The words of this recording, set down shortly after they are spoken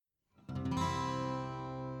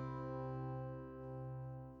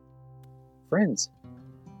Friends,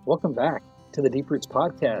 welcome back to the Deep Roots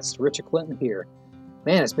Podcast. Richard Clinton here.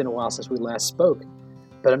 Man, it's been a while since we last spoke,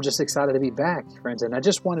 but I'm just excited to be back, friends. And I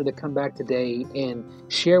just wanted to come back today and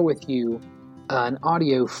share with you an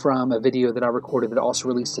audio from a video that I recorded that I also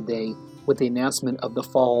released today with the announcement of the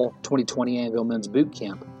Fall 2020 Anvil Men's Boot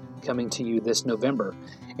Camp coming to you this November.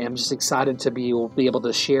 And I'm just excited to be able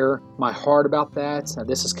to share my heart about that.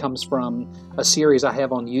 This comes from a series I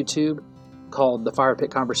have on YouTube called The Fire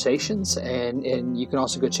Pit Conversations, and you can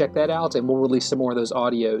also go check that out, and we'll release some more of those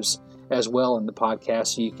audios as well in the podcast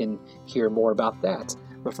so you can hear more about that.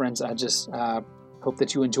 But friends, I just hope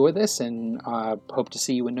that you enjoy this, and hope to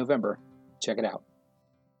see you in November. Check it out.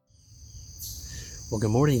 Well,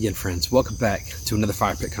 good morning again, friends. Welcome back to another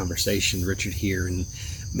Fire Pit Conversation. Richard here, and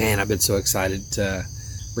man, I've been so excited to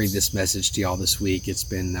bring this message to y'all this week. It's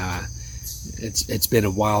been a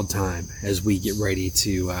wild time as we get ready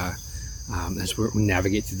to as we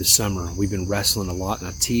navigate through the summer. We've been wrestling a lot, and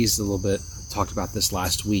I teased a little bit, talked about this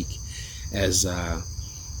last week, as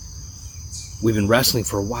we've been wrestling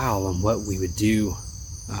for a while on what we would do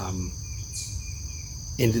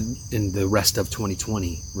in the rest of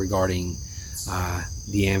 2020 regarding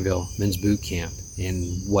the Anvil Men's Boot Camp,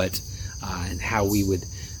 and what and how we would,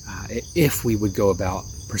 if we would go about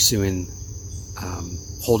pursuing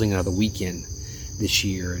holding another weekend this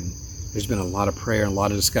year. And there's been a lot of prayer and a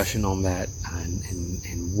lot of discussion on that,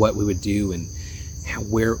 and what we would do, and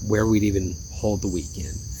where we'd even hold the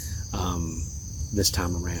weekend this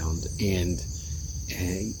time around. And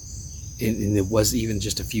it was even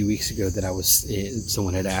just a few weeks ago that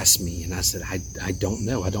someone had asked me, and I said, I don't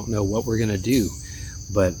know what we're going to do,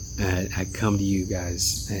 but I come to you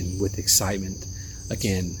guys and with excitement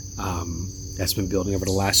again. That's been building over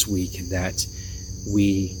the last week, that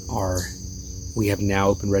we have now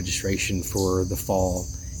opened registration for the Fall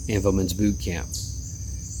Anvil Men's Boot Camp.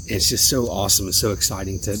 It's just so awesome and so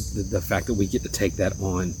exciting to the fact that we get to take that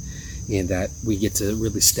on, and that we get to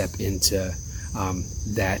really step into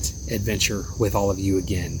that adventure with all of you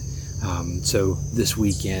again. So this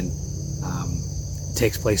weekend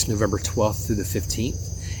takes place November 12th through the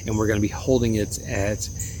 15th, and we're going to be holding it at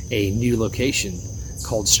a new location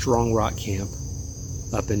called Strong Rock Camp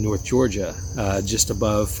up in North Georgia, just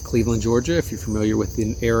above Cleveland, Georgia. If you're familiar with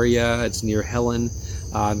the area, it's near Helen,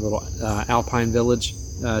 a little alpine village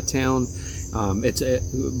town. It's a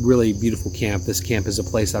really beautiful camp. This camp is a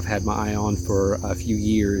place I've had my eye on for a few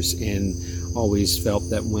years, and always felt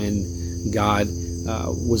that when God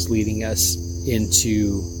was leading us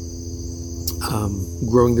into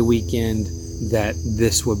growing the weekend, that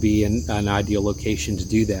this would be an ideal location to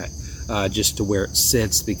do that. Just to where it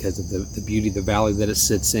sits, because of the beauty of the valley that it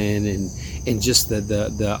sits in, and just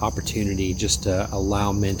the opportunity just to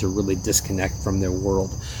allow men to really disconnect from their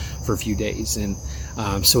world for a few days. And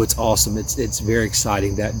so it's awesome. It's very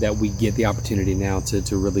exciting that we get the opportunity now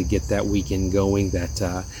to really get that weekend going.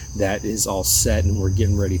 That is all set, and we're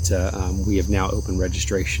getting ready to. We have now opened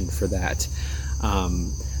registration for that.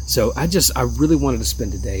 So I really wanted to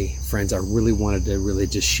spend today, friends. I really wanted to really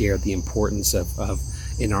just share the importance of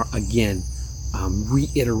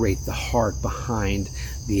reiterate the heart behind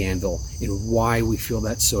the Anvil, and why we feel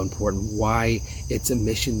that's so important, why it's a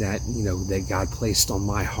mission that that God placed on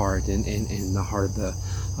my heart and the heart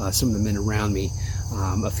of some of the men around me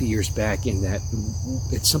a few years back, and that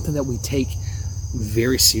it's something that we take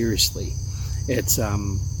very seriously. It's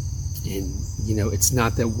it's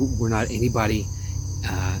not that we're not anybody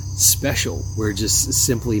special. We're just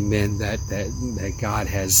simply men that God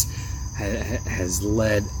has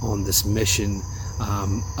led on this mission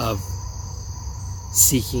of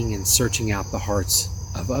seeking and searching out the hearts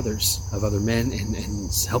of other men,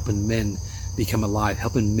 and helping men become alive,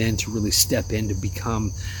 helping men to really step in to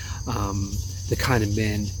become the kind of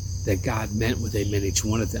men that God meant when they meant each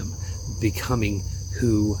one of them, becoming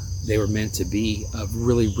who they were meant to be, of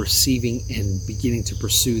really receiving and beginning to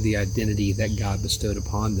pursue the identity that God bestowed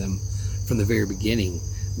upon them from the very beginning.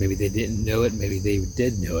 Maybe they didn't know it, maybe they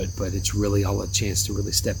did know it, but it's really all a chance to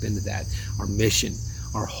really step into that. Our mission,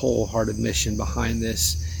 our wholehearted mission behind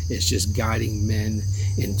this, is just guiding men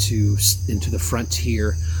into the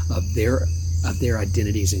frontier of their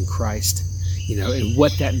identities in Christ. And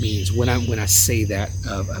what that means when I say that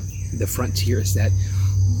of the frontier, is that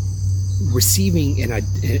receiving and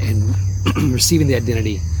receiving the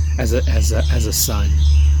identity as a son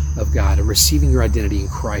of God, and receiving your identity in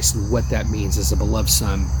Christ, and what that means as a beloved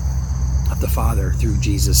son of the Father through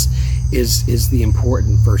Jesus, is the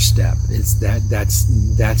important first step. It's that's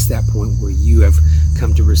that point where you have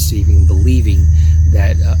come to receiving, believing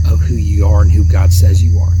that of who you are and who God says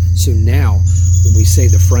you are. So now, when we say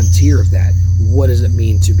the frontier of that, what does it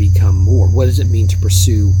mean to become more? What does it mean to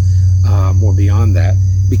pursue more beyond that?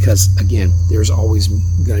 Because again, there's always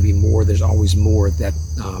going to be more. There's always more that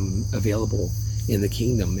available in the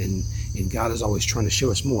kingdom, and God is always trying to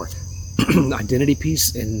show us more. Identity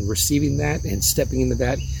piece and receiving that and stepping into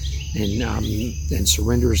that, and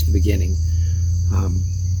surrender is the beginning.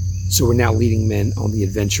 So we're now leading men on the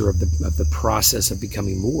adventure of the process of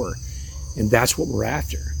becoming more, and that's what we're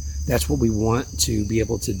after. That's what we want to be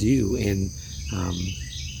able to do, and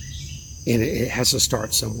it has to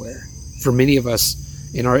start somewhere. For many of us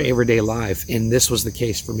in our everyday life, and this was the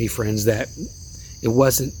case for me, friends, that it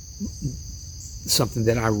wasn't something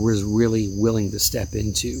that I was really willing to step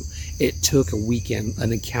into. It took a weekend,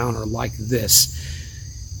 an encounter like this,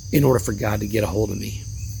 in order for God to get a hold of me.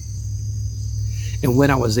 And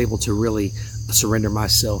when I was able to really surrender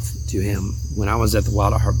myself to Him, when I was at the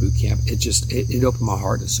Wild at Heart boot camp, it opened my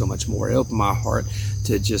heart to so much more. It opened my heart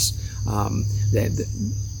to just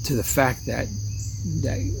to the fact that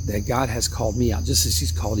God has called me out, just as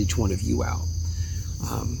He's called each one of you out.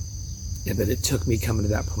 But it took me coming to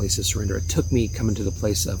that place of surrender. It took me coming to the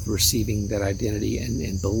place of receiving that identity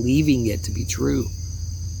and believing it to be true,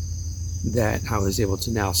 that I was able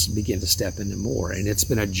to now begin to step into more. And it's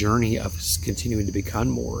been a journey of continuing to become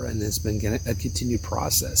more, and it's been a continued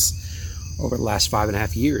process over the last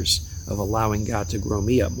 5.5 years of allowing God to grow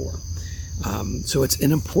me up more. So it's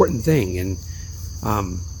an important thing, and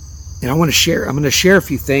I want to share. I'm going to share a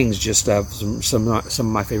few things, just some of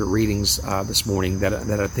my favorite readings this morning that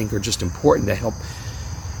I think are just important to help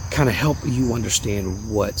you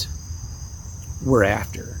understand what we're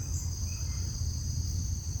after,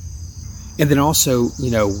 and then also,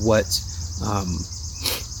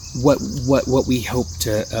 what we hope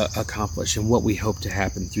to accomplish and what we hope to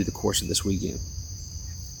happen through the course of this weekend.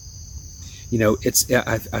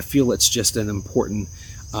 I feel it's just an important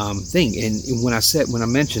thing. And when I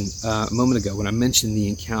mentioned a moment ago, when I mentioned the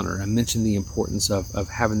encounter, I mentioned the importance of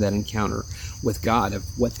having that encounter with God, of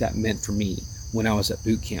what that meant for me when I was at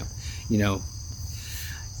boot camp.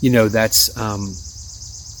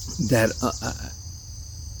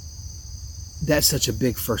 That's such a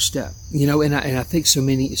big first step, and I think so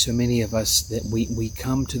many of us that we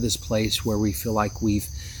come to this place where we feel like we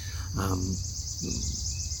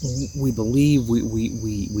believe,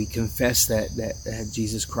 we confess that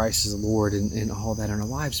Jesus Christ is the Lord and all that in our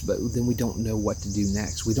lives, but then we don't know what to do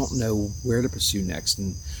next. We don't know where to pursue next,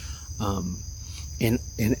 and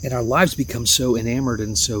our lives become so enamored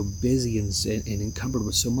and so busy and encumbered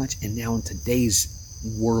with so much. And now in today's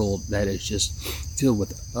world that is just filled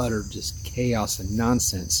with utter just chaos and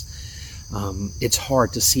nonsense, it's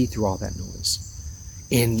hard to see through all that noise,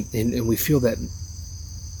 and we feel that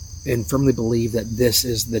and firmly believe that this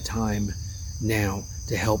is the time now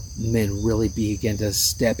to help men really begin to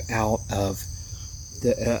step out of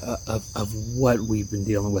of what we've been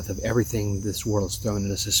dealing with, of everything this world has thrown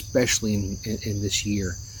at us, especially in this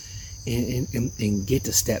year, and get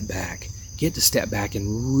to step back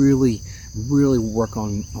and really work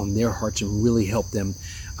on their hearts and really help them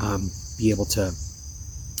be able to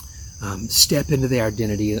step into their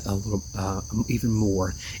identity a little even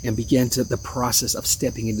more, and begin to the process of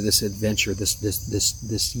stepping into this adventure,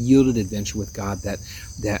 this yielded adventure with God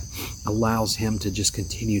that allows Him to just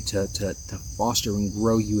continue to foster and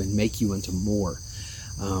grow you and make you into more.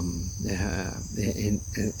 And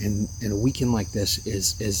a weekend like this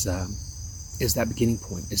is that beginning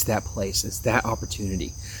point. It's that place. It's that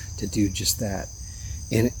opportunity to do just that.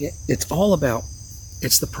 And it's all about.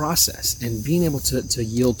 It's the process and being able to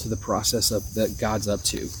yield to the process of that God's up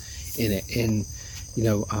to in it. And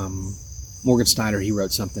Morgan Snyder, he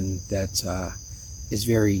wrote something that is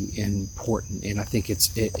very important, and I think it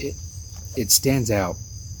stands out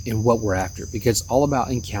in what we're after, because it's all about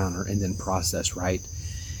encounter and then process, right?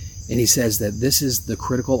 And he says that this is the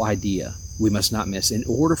critical idea we must not miss. In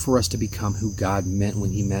order for us to become who God meant when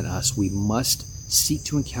He meant us, we must seek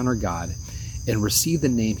to encounter God and receive the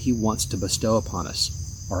name He wants to bestow upon us,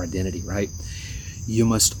 our identity, right? You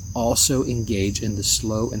must also engage in the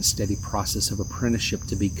slow and steady process of apprenticeship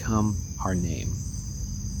to become our name.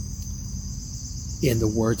 In the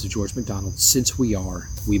words of George MacDonald, since we are,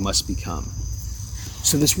 we must become.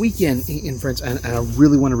 So this weekend, and friends, and I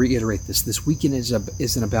really want to reiterate this weekend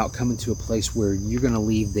isn't about coming to a place where you're going to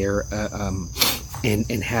leave there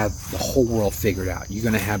and have the whole world figured out. You're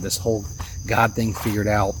going to have this whole God thing figured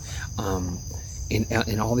out,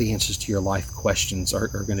 and all the answers to your life questions are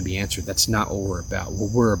going to be answered. That's not what we're about. What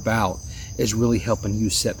we're about is really helping you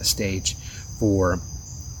set the stage for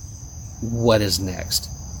what is next.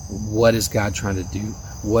 What is God trying to do?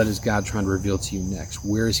 What is God trying to reveal to you next?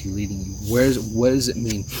 Where is he leading you? What does it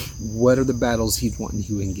mean? What are the battles he's wanting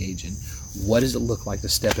you to engage in? What does it look like to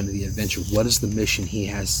step into the adventure? What is the mission he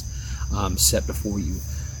has set before you?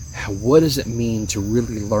 What does it mean to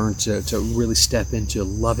really learn to really step into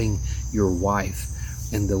loving your wife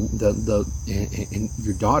and and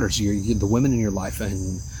your daughters, the women in your life,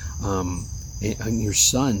 and your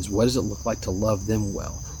sons? What does it look like to love them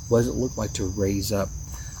well? What does it look like to raise up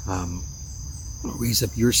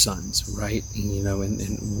your sons, right?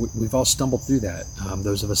 And we've all stumbled through that.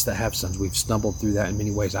 Those of us that have sons, we've stumbled through that in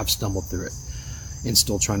many ways. I've stumbled through it and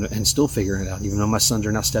still figuring it out, even though my sons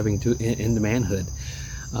are now stepping into manhood.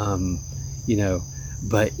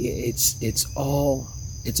 But it's all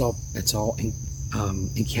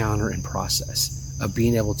encounter and process of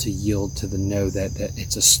being able to yield to the know that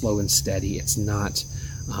it's a slow and steady. It's not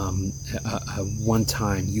a one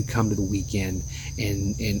time you come to the weekend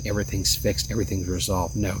and everything's fixed, everything's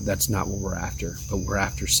resolved. No, that's not what we're after. But we're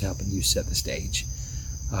after helping you set the stage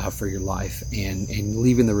for your life and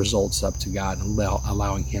leaving the results up to God and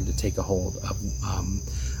allowing Him to take a hold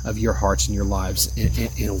of your hearts and your lives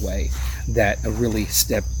in a way that really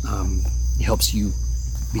helps you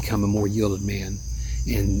become a more yielded man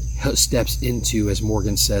and steps into, as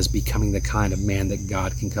Morgan says, becoming the kind of man that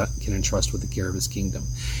God can entrust with the care of His kingdom.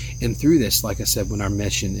 And through this, like I said, when our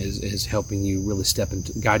mission is helping you really step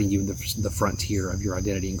into, guiding you in the frontier of your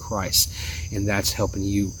identity in Christ, and that's helping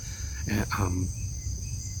you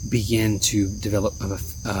begin to develop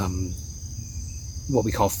what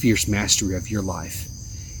we call fierce mastery of your life.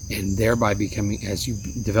 And thereby becoming, as you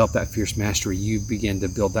develop that fierce mastery, you begin to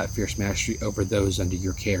build that fierce mastery over those under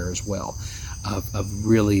your care as well, of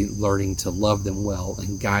really learning to love them well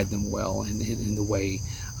and guide them well in the way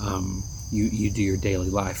you do your daily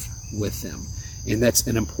life with them. And that's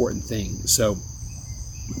an important thing. So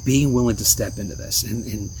being willing to step into this.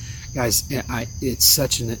 And guys, it's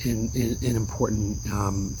such an important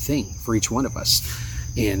thing for each one of us.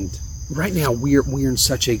 And right now, we're in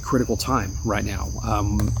such a critical time right now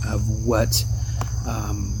of what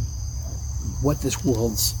this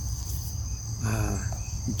world's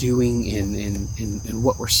doing and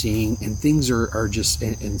what we're seeing, and things are just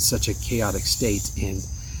in such a chaotic state. And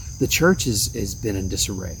the church has been in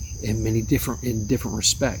disarray in different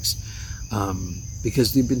respects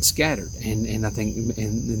because they've been scattered, and I think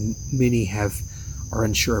and many are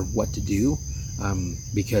unsure of what to do.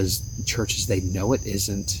 Because churches they know it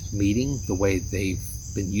isn't meeting the way they've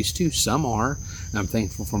been used to. Some are, and I'm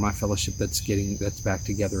thankful for my fellowship that's back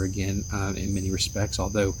together again in many respects,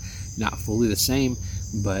 although not fully the same,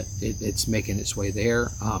 but it's making its way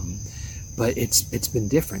there. But it's been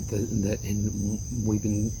different, and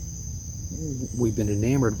we've been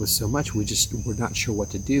enamored with so much. We're not sure what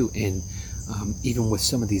to do, and even with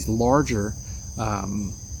some of these larger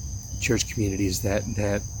church communities that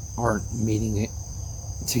aren't meeting it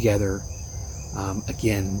together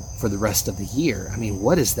again for the rest of the year. I mean,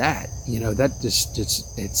 what is that? That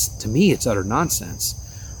it's to me, it's utter nonsense,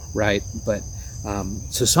 right? But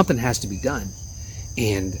so something has to be done.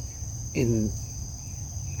 And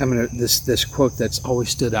I'm gonna this quote that's always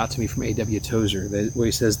stood out to me from A.W. Tozer, where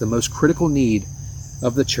he says, "The most critical need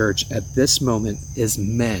of the church at this moment is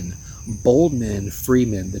men, bold men, free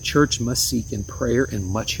men. The church must seek in prayer and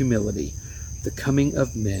much humility the coming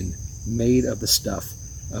of men made of the stuff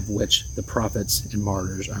of which the prophets and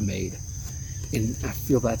martyrs are made." And I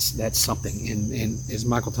feel that's something. And as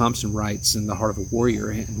Michael Thompson writes in The Heart of a Warrior,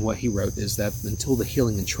 and what he wrote is that until the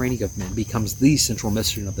healing and training of men becomes the central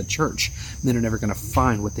mission of the church, men are never going to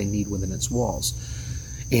find what they need within its walls.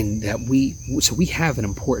 And that we have an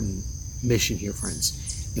important mission here, friends,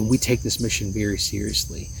 and we take this mission very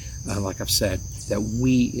seriously. Like I've said, that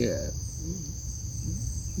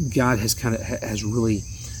God has really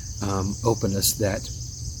opened us that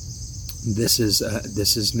this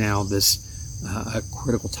is now a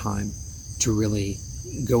critical time to really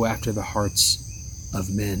go after the hearts of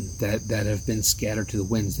men that have been scattered to the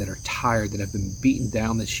winds, that are tired, that have been beaten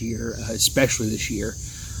down this year, especially this year,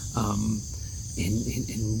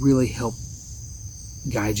 and really help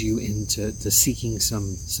guide you into seeking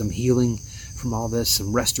some healing from all this,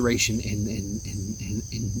 some restoration, and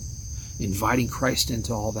inviting Christ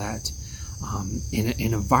into all that. In an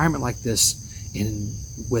environment like this, and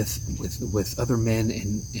with other men,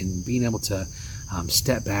 and being able to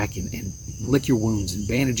step back and lick your wounds and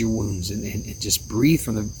bandage your wounds and just breathe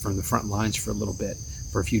from the front lines for a little bit,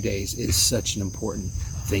 for a few days, is such an important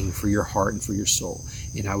thing for your heart and for your soul.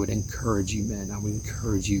 And I would encourage you, men, I would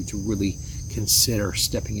encourage you to really consider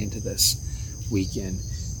stepping into this weekend.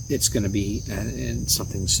 It's going to be and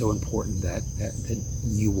something so important that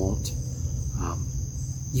you won't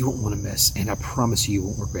you won't want to miss, and I promise you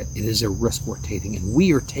won't regret. It is a risk worth taking, and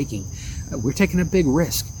we're taking a big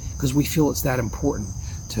risk because we feel it's that important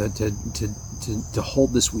to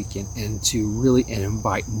hold this weekend and to really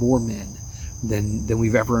invite more men than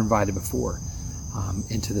we've ever invited before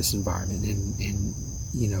into this environment, and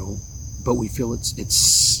but we feel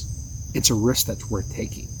it's a risk that's worth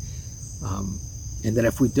taking, and that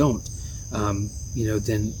if we don't,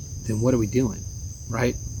 then what are we doing,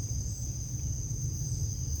 right?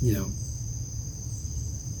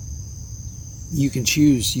 You can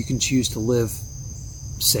choose to live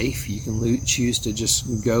safe. You can choose to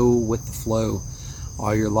just go with the flow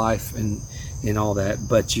all your life and all that,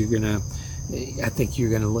 but I think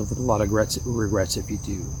you're gonna live with a lot of regrets if you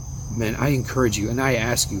do. Man, I encourage you, and I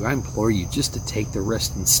ask you, I implore you just to take the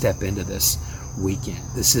risk and step into this weekend.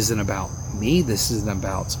 This isn't about me. This isn't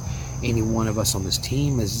about any one of us on this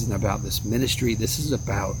team. This isn't about this ministry. This is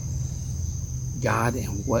about God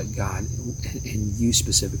and what God, and you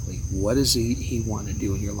specifically, what does He want to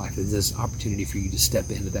do in your life? There's this opportunity for you to step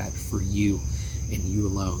into that for you and you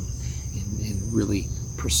alone, and really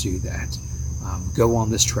pursue that. Go on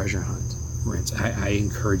this treasure hunt, friends. I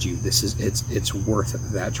encourage you. It's worth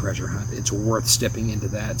that treasure hunt. It's worth stepping into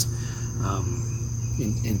that,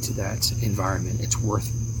 into that environment. It's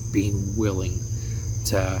worth being willing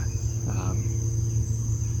to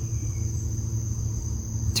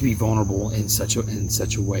be vulnerable in such a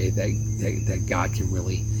way that God can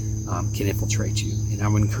really can infiltrate you. And I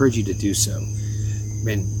would encourage you to do so.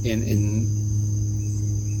 And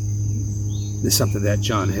this is something that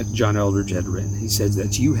John Eldridge had written. He says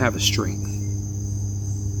that you have a strength,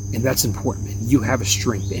 and that's important, man. You have a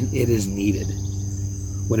strength, and it is needed.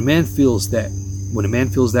 When a man feels that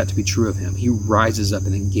to be true of him, he rises up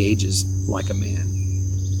and engages like a man.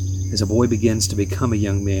 As a boy begins to become a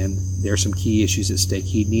young man, there are some key issues at stake.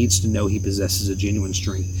 He needs to know he possesses a genuine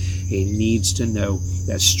strength. He needs to know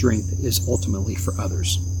that strength is ultimately for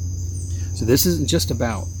others. So this isn't just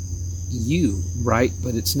about you, right?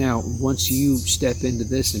 But it's now, once you step into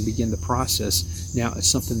this and begin the process, now it's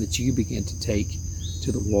something that you begin to take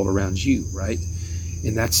to the world around you, right?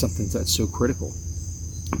 And that's something that's so critical,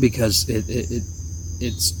 because it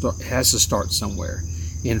has to start somewhere.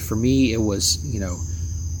 And for me, it was,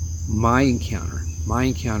 my encounter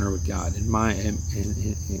with God, and and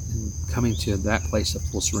coming to that place of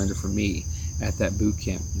full surrender for me at that boot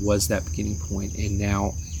camp was that beginning point. And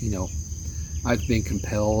now, I've been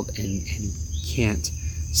compelled and can't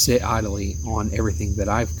sit idly on everything that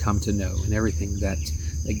I've come to know and everything that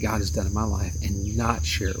God has done in my life and not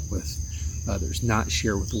share it with others, not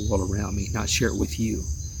share it with the world around me, not share it with you.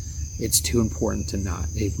 It's too important to not.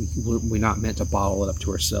 We're not meant to bottle it up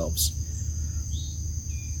to ourselves.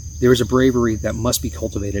 There is a bravery that must be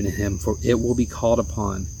cultivated in him, for it will be called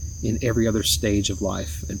upon in every other stage of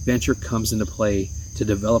life. Adventure comes into play to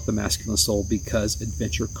develop the masculine soul, because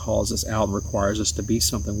adventure calls us out and requires us to be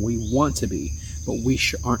something we want to be, but we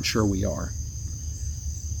aren't sure we are.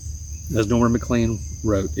 As Norman MacLean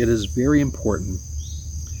wrote, it is very important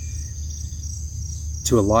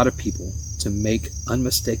to a lot of people to make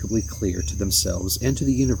unmistakably clear to themselves and to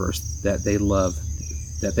the universe that they love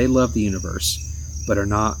the universe, but are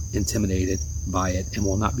not intimidated by it and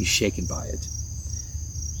will not be shaken by it,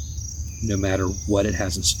 no matter what it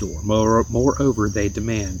has in store. Moreover, they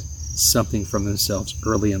demand something from themselves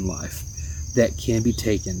early in life that can be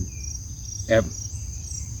taken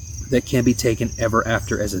ever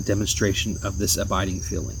after as a demonstration of this abiding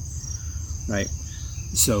feeling, right?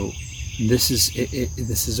 So this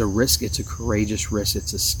is a risk. It's a courageous risk.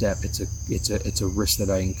 It's a step. It's a risk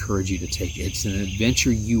that I encourage you to take. It's an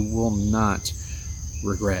adventure you will not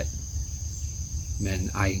regret. Men,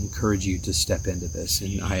 I encourage you to step into this,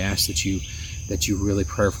 and I ask that you really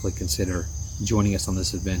prayerfully consider joining us on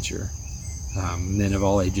this adventure. Men of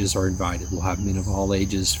all ages are invited. We'll have men of all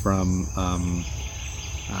ages from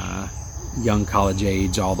young college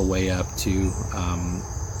age all the way up to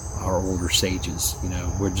our older sages.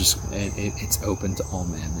 It's open to all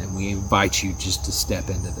men, and we invite you just to step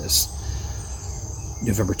into this.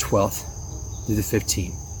 November 12th through the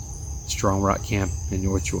 15th, Strong Rock Camp in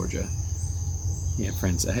North Georgia. Yeah,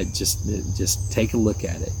 friends, just take a look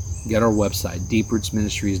at it. Get our website,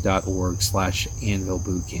 deeprootsministries.org/Anvil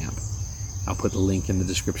Bootcamp. I'll put the link in the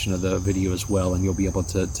description of the video as well, and you'll be able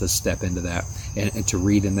to step into that and to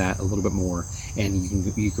read in that a little bit more. And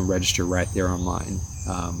you can register right there online,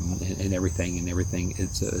 and everything.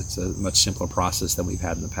 It's a much simpler process than we've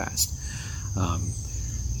had in the past.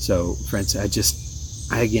 So, friends,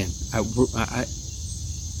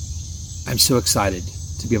 I'm so excited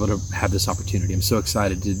to be able to have this opportunity. I'm so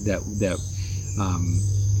excited that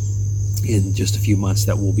in just a few months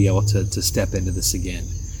that we'll be able to step into this again.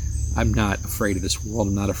 I'm not afraid of this world.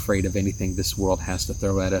 I'm not afraid of anything this world has to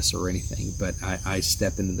throw at us or anything, but I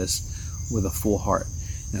step into this with a full heart,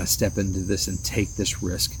 and I step into this and take this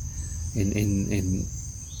risk, and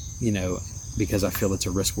because I feel it's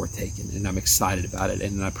a risk worth taking, and I'm excited about it,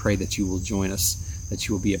 and I pray that you will join us, that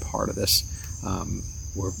you will be a part of this.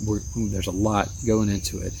 There's a lot going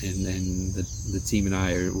into it, and the team and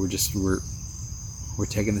I we're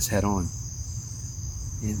taking this head on.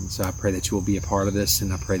 And so I pray that you will be a part of this,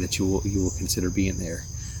 and I pray that you will consider being there.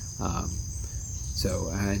 I'm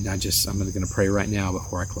going to pray right now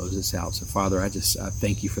before I close this out. So Father, I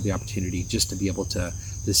thank you for the opportunity just to be able to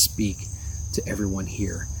speak to everyone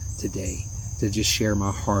here today, to just share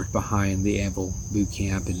my heart behind the Anvil Boot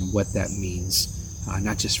Camp and what that means,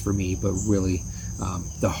 not just for me, but really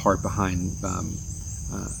the heart behind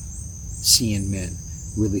seeing men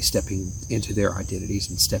really stepping into their identities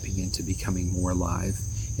and stepping into becoming more alive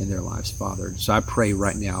in their lives, Father. So I pray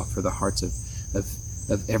right now for the hearts of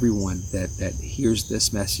everyone that hears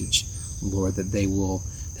this message, Lord, that they will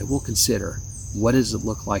consider, what does it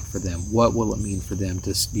look like for them? What will it mean for them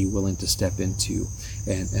to be willing to step into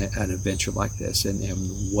an adventure like this? And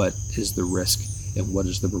what is the risk and what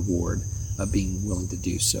is the reward of being willing to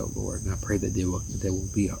do so, Lord? And I pray that they will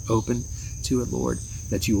be open to it, Lord,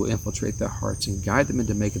 that you will infiltrate their hearts and guide them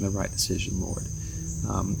into making the right decision, Lord.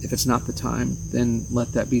 If it's not the time, then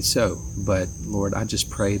let that be so. But Lord, I just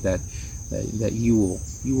pray that you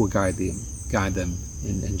will guide them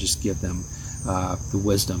and just give them the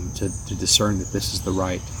wisdom to discern that this is the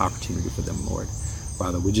right opportunity for them, Lord.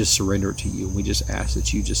 Father, we just surrender it to you, and we just ask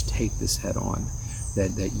that you just take this head on,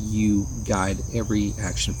 that you guide every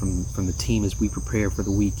action from the team as we prepare for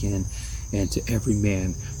the weekend, and to every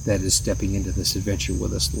man that is stepping into this adventure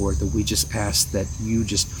with us, Lord, that we just ask that you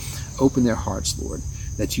just open their hearts, Lord,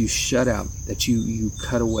 that you shut out, that you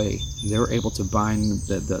cut away. They're able to bind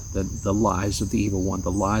the lies of the evil one, the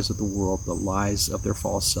lies of the world, the lies of their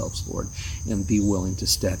false selves, Lord, and be willing to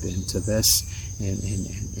step into this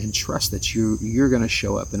and trust that you're going to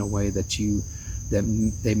show up in a way that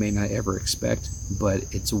they may not ever expect, but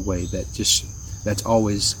it's a way that's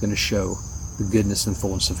always going to show the goodness and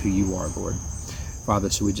fullness of who you are, Lord. Father,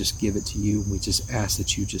 so we just give it to you. We just ask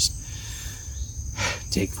that you just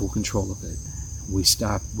take full control of it. We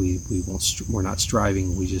stop. We're not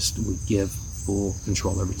striving. We give full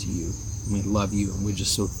control over to you. We love you, and we're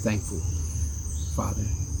just so thankful, Father,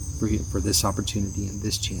 for this opportunity and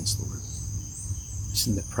this chance, Lord. It's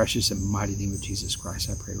in the precious and mighty name of Jesus Christ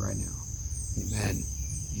I pray right now. Amen.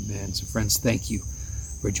 Amen. So friends, thank you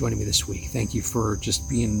for joining me this week. Thank you for just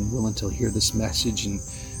being willing to hear this message, and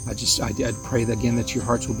I pray that again that your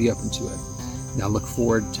hearts will be open to it. And I look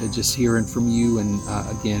forward to just hearing from you. And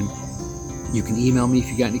again, you can email me if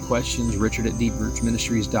you got any questions,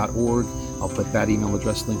 richard@deeprootsministries.org. I'll put that email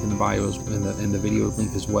address link in the bio, in the video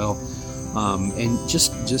link as well. And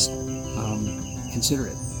just consider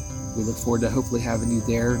it. We look forward to hopefully having you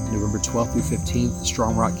there November 12th through 15th,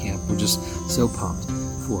 Strong Rock Camp. We're just so pumped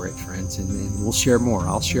for it, friends, and we'll share more.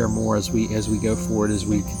 I'll share more as we go forward, as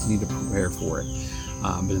we continue to prepare for it.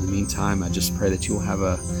 But in the meantime, I just pray that you will have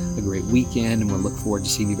a great weekend, and we'll look forward to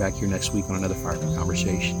seeing you back here next week on another Fire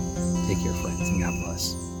Conversation. Take care, friends, and God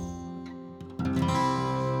bless.